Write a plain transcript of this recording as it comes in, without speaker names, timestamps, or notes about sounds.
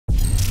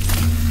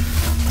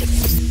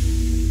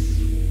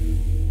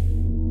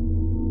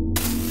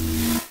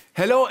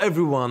Hello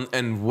everyone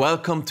and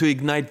welcome to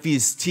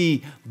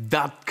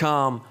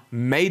IgniteVST.com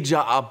major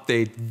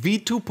update.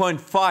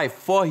 V2.5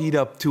 for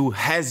HeatUp2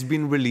 has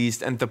been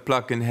released and the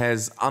plugin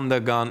has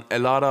undergone a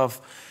lot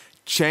of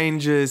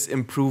changes,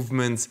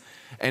 improvements,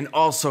 and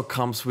also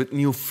comes with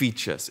new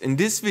features. In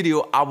this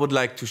video I would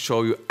like to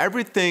show you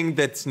everything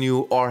that's new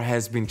or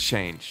has been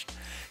changed.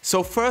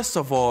 So first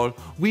of all,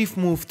 we've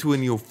moved to a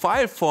new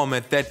file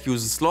format that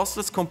uses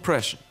lossless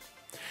compression.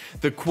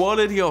 The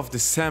quality of the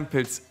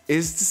samples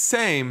is the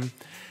same,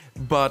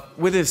 but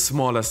with a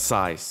smaller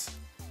size.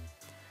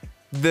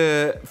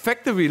 The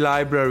factory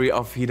library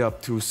of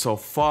HeatUp2 so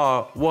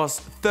far was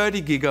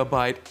 30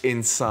 GB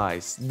in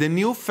size. The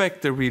new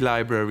factory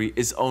library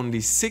is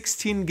only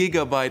 16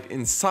 GB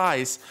in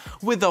size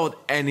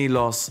without any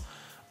loss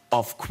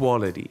of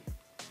quality.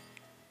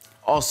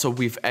 Also,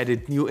 we've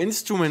added new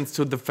instruments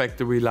to the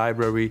factory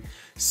library,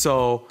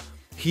 so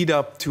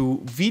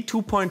HeatUp2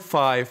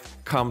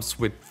 V2.5 comes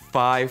with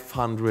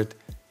 500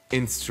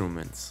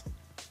 instruments.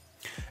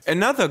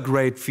 Another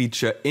great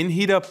feature in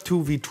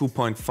HeatUp2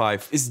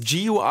 V2.5 is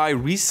GUI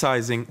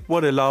resizing,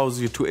 what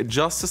allows you to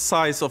adjust the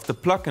size of the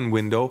plugin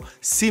window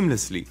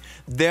seamlessly.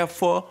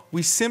 Therefore,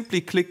 we simply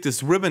click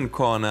this ribbon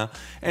corner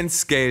and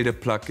scale the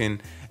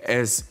plugin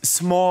as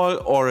small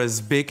or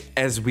as big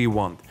as we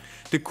want.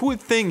 The cool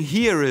thing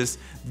here is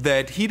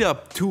that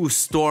HeatUp2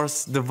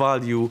 stores the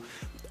value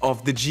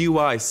of the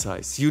GUI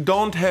size. You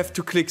don't have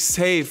to click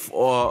save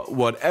or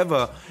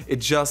whatever,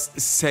 it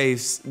just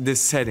saves the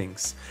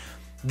settings.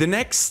 The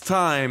next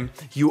time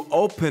you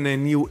open a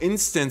new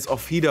instance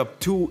of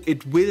HeatUp2,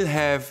 it will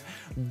have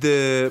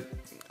the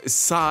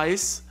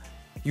size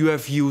you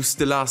have used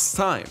the last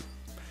time.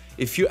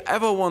 If you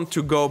ever want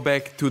to go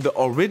back to the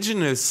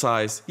original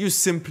size, you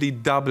simply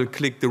double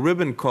click the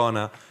ribbon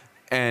corner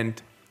and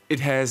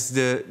it has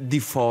the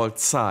default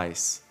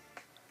size.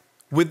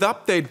 With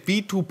update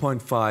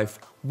V2.5,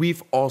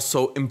 we've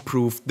also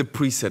improved the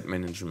preset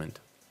management.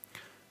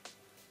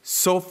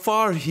 So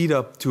far,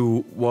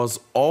 HeatUp2 was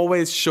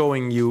always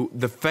showing you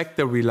the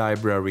factory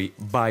library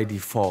by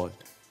default.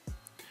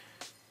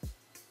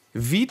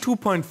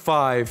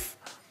 V2.5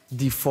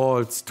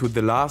 defaults to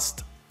the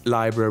last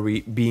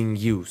library being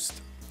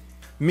used.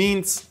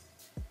 Means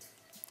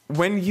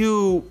when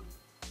you,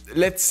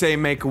 let's say,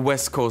 make a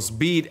West Coast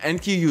beat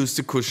and you use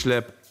the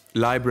Kushlab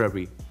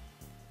library.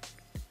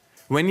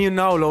 When you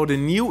now load a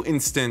new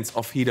instance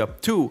of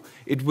HeatUp2,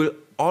 it will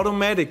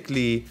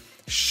automatically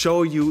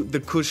show you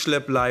the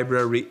Kushlab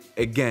library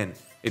again.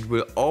 It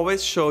will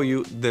always show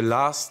you the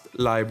last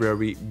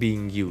library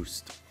being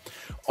used.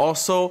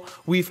 Also,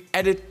 we've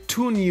added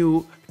two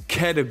new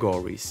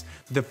categories,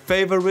 the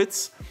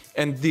favorites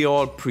and the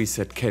all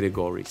preset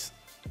categories.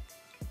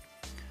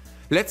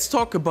 Let's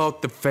talk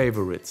about the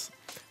favorites.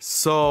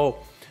 So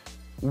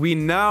we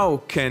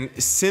now can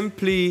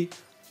simply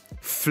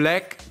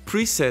flag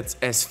presets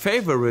as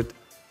favorite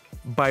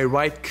by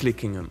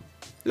right-clicking them.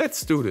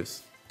 Let's do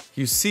this.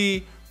 You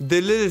see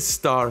the little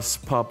stars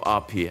pop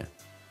up here.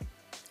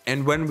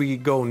 And when we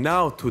go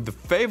now to the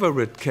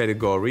favorite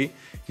category,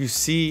 you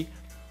see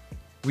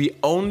we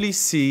only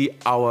see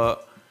our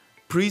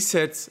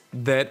presets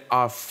that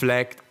are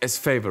flagged as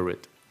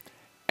favorite.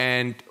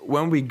 And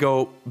when we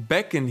go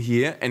back in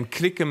here and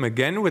click them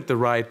again with the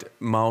right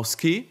mouse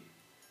key,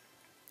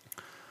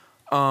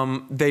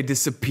 they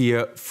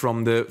disappear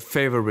from the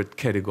favorite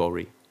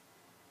category.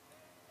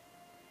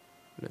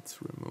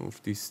 Let's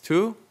remove these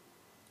two.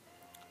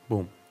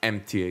 Boom,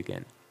 empty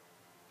again.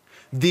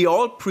 The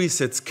all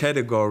presets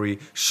category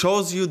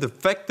shows you the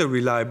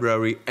factory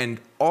library and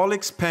all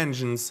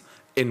expansions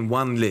in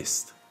one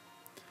list.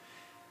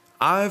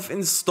 I've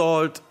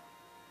installed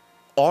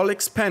all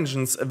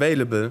expansions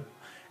available,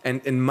 and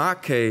in my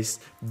case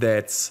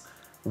that's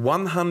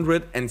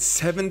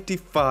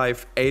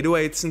 175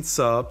 808s and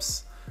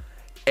subs,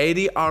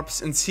 80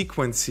 ARPs and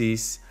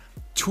sequences,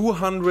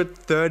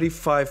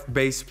 235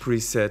 bass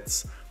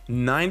presets,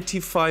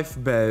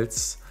 95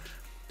 belts,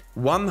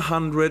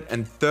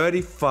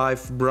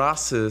 135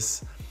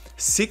 brasses,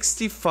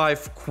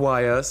 65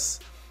 choirs,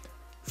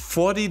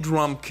 40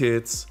 drum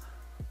kits,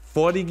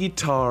 40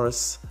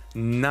 guitars,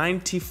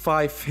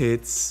 95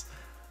 hits,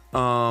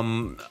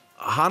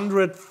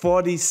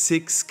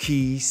 146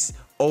 keys,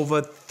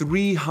 over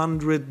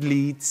 300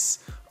 leads,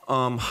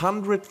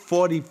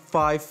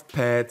 145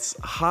 pads,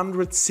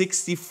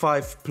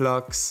 165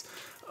 plugs,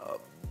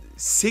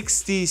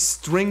 60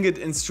 stringed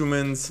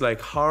instruments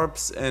like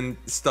harps and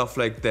stuff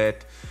like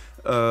that,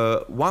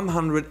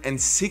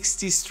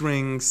 160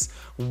 strings,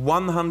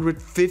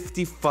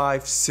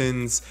 155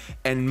 synths,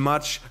 and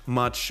much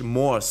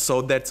more.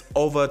 So that's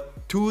over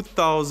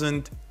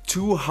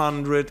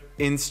 2,200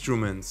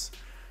 instruments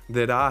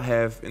that I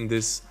have in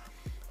this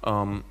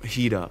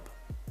HeatUp.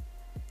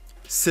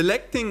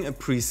 Selecting a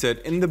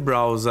preset in the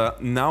browser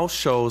now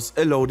shows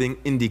a loading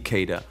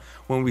indicator.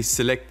 When we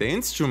select the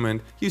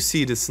instrument, you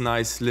see this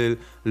nice little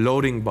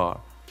loading bar.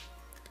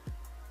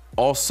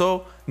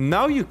 Also,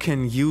 now you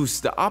can use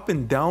the up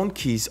and down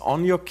keys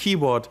on your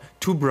keyboard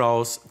to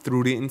browse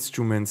through the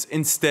instruments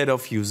instead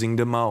of using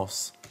the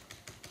mouse.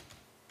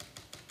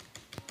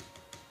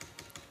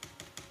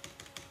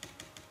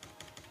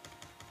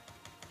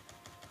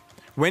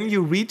 when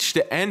you reach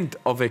the end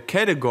of a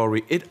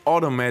category, it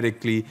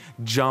automatically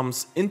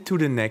jumps into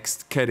the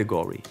next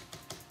category.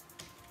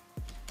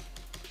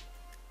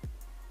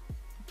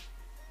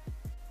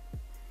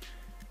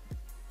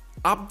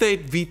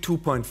 Update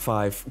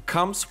v2.5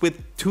 comes with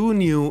 2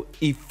 new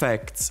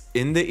effects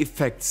in the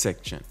effects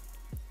section.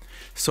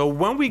 So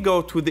when we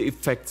go to the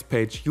effects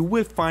page, you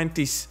will find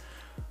these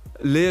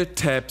little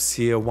tabs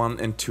here,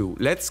 1 and 2.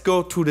 Let's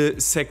go to the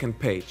second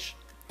page.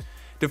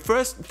 The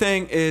first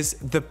thing is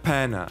the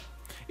panner.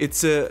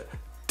 It's a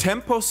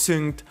tempo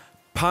synced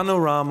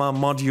panorama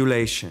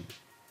modulation.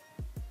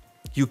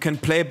 You can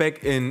play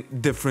back in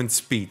different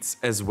speeds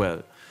as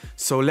well.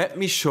 So let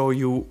me show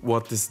you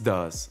what this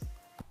does.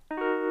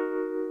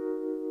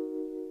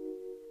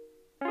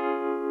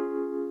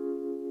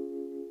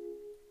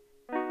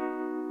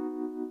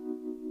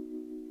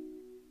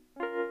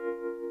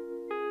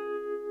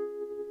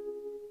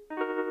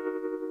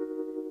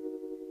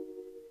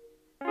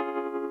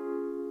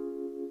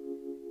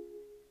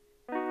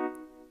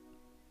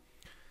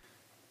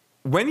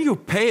 When you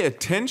pay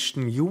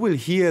attention, you will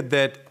hear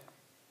that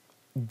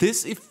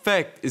this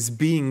effect is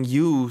being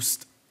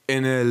used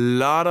in a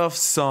lot of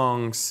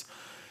songs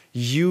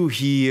you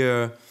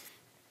hear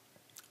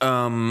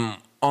on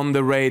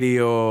the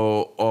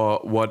radio or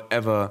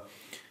whatever,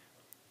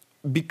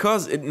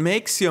 because it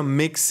makes your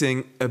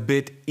mixing a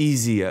bit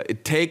easier.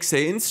 It takes an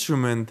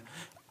instrument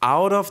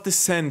out of the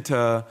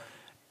center,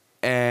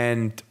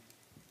 and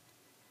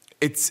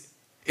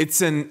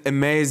it's an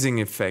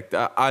amazing effect.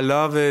 I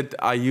love it.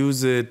 I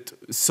use it.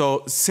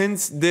 So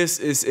since this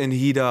is in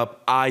Heatup,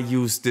 I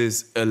use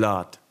this a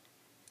lot.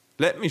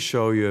 Let me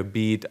show you a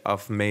beat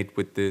I've made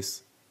with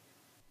this.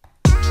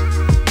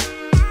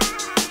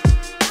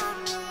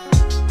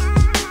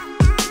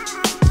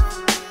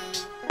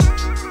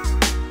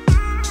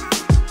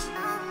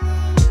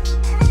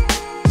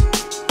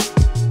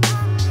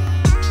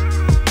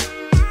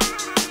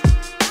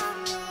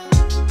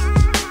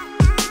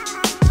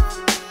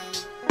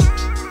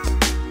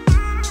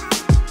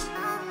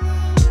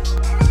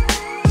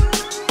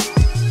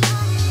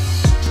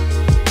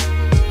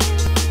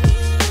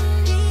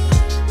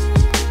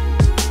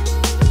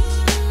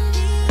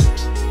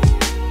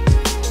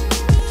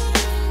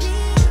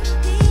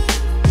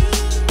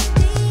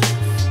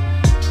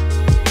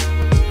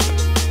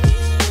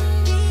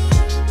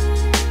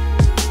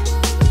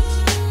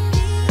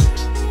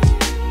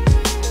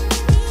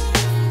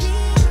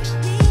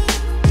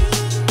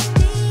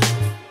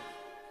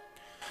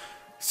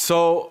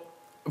 So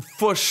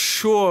for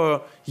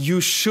sure, you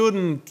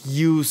shouldn't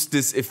use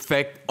this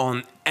effect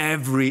on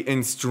every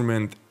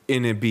instrument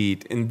in a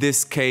beat. In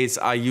this case,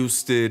 I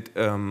used it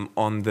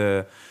on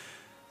the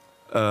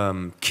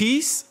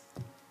keys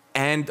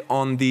and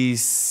on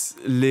these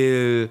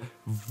little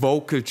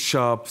vocal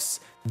chops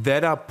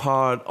that are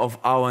part of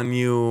our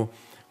new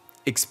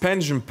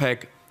expansion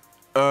pack,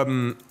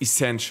 Urban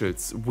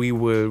Essentials. We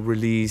will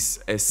release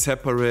a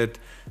separate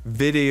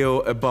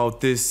video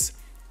about this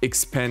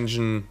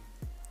expansion,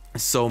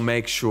 so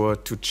make sure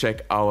to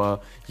check our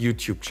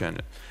YouTube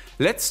channel.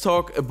 Let's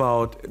talk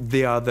about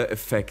the other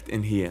effect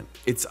in here.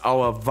 It's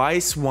our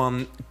Vice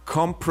 1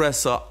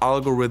 compressor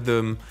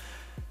algorithm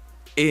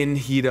in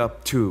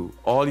HeatUp2.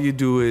 All you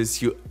do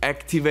is you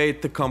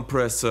activate the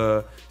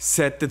compressor,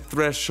 set the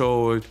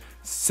threshold,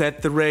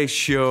 set the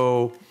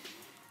ratio,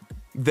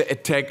 the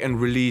attack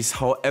and release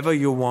however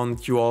you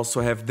want. You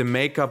also have the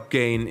makeup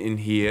gain in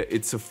here.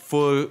 It's a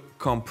full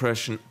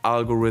compression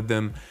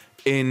algorithm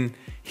in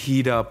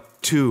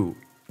HeatUp2.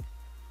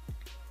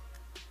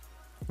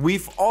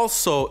 We've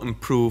also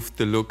improved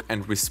the look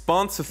and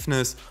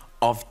responsiveness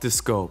of the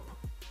scope.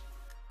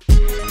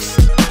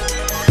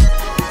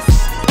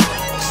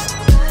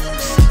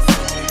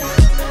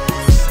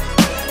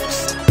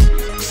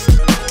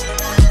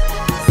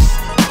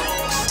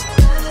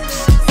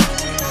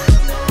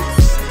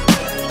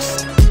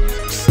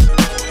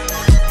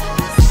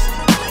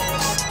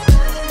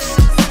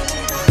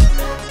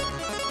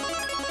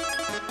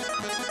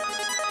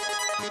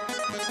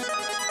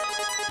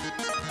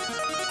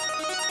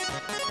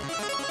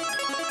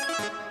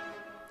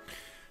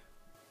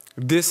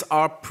 This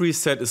art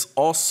preset is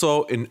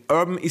also in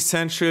Urban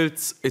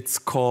Essentials. It's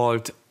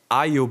called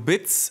IO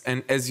Bits,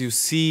 and as you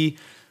see,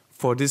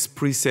 for this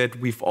preset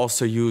we've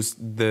also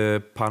used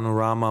the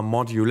panorama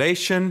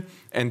modulation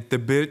and the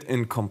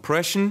built-in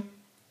compression,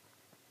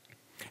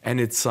 and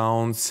it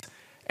sounds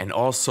and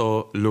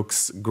also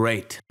looks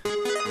great.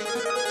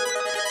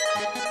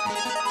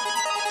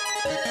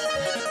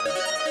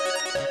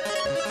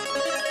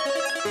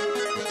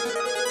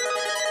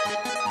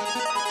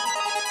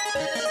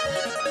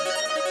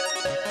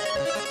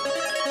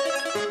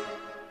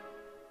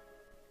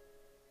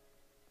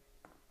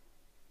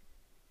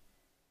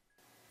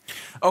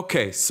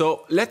 Okay,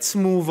 so let's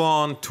move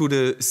on to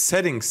the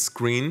settings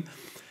screen.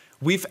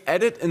 We've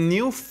added a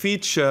new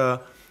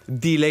feature,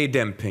 delay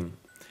damping.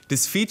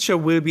 This feature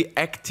will be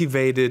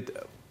activated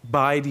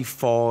by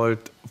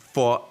default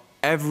for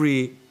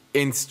every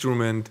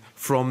instrument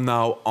from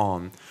now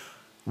on.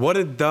 What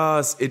it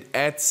does, it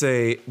adds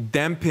a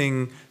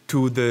damping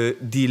to the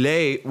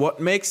delay, what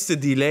makes the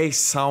delay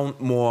sound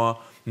more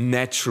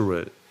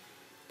natural.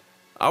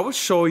 I will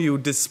show you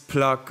this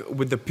plug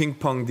with the ping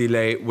pong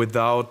delay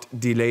without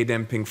delay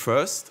damping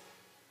first.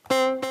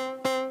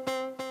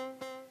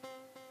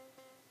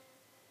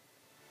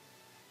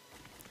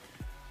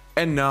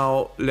 And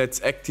now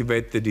let's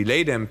activate the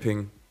delay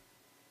damping.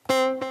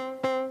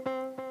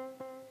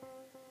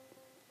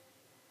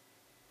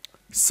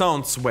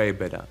 Sounds way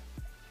better.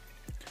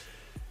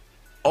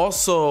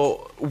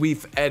 Also,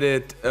 we've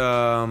added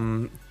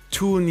 2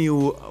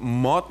 new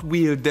mod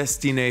wheel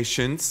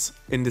destinations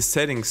in the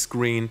settings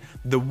screen,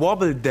 the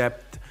wobble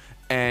depth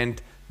and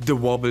the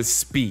wobble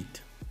speed.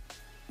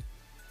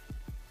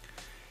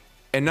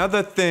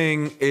 Another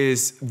thing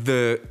is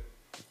the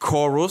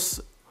chorus.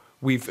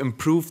 We've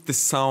improved the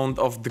sound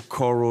of the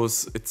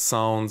chorus. It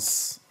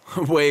sounds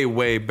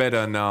way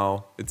better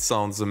now. It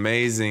sounds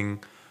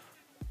amazing.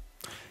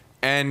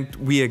 And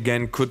we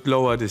again could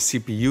lower the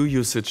CPU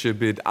usage a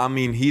bit. I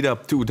mean,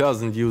 HeatUp2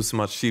 doesn't use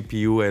much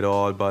CPU at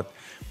all, but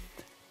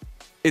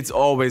it's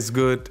always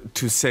good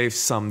to save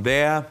some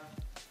there.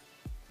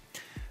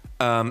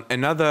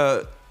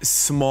 Another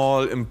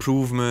small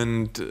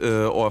improvement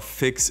or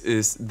fix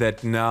is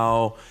that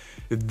now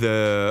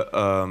the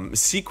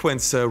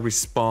sequencer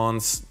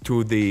responds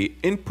to the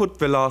input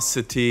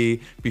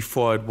velocity.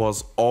 Before it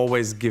was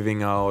always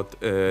giving out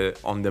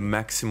on the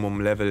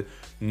maximum level.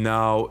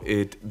 Now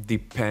it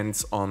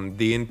depends on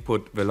the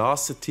input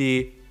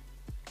velocity.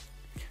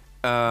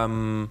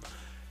 And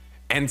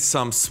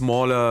some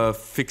smaller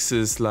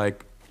fixes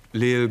like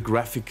little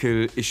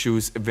graphical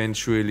issues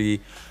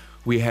eventually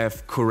we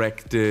have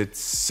corrected.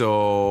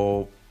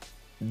 So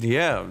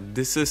yeah,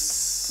 this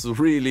is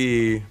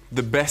really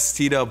the best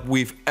Heatup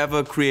we've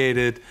ever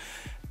created.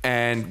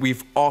 And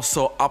we've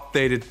also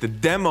updated the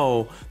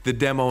demo. The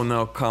demo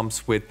now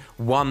comes with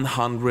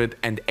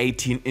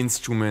 118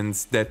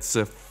 instruments. That's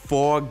a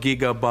 4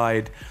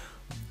 GB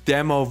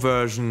demo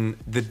version.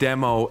 The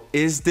demo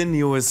is the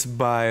newest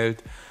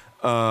build,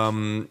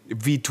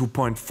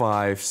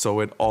 v2.5,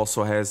 so it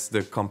also has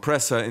the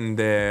compressor in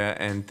there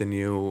and the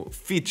new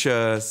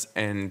features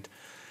and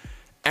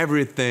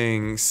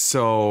everything.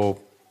 So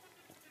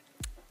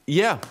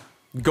yeah,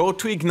 go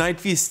to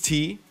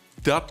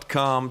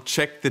ignitevst.com,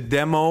 check the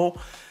demo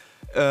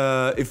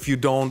if you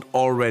don't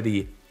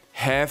already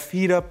have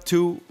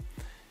HeatUp2.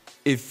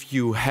 If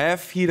you have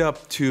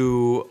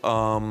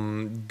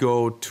HeatUp2,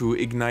 go to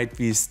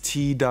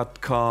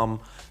ignitevst.com,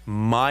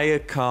 my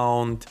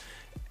account,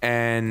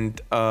 and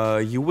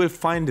you will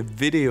find a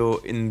video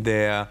in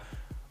there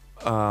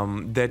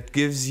that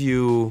gives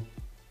you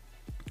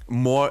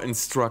more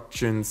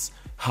instructions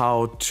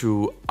how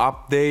to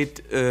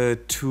update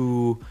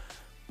to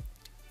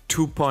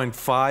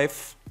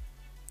 2.5.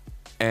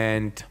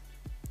 And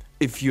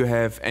if you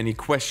have any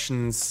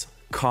questions,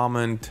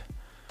 comment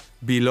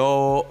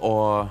below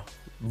or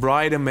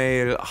write a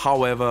mail.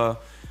 However,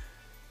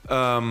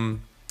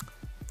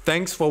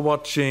 thanks for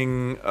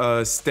watching.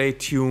 Stay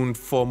tuned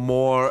for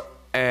more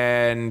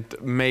and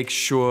make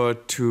sure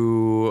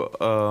to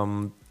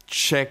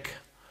check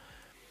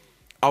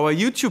our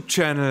YouTube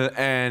channel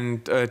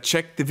and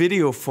check the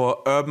video for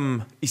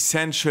Urban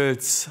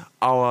Essentials,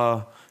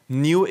 our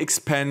new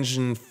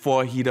expansion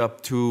for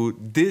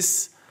HeatUp2.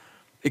 This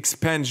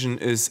expansion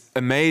is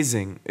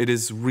amazing. It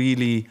is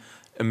really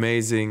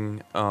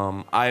amazing.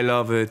 I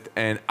love it,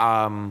 and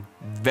I'm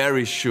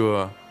very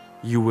sure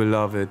you will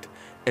love it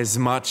as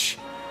much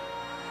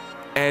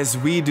as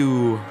we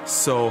do.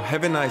 So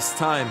have a nice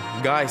time.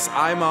 Guys,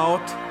 I'm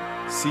out.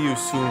 See you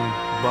soon.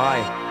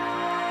 Bye.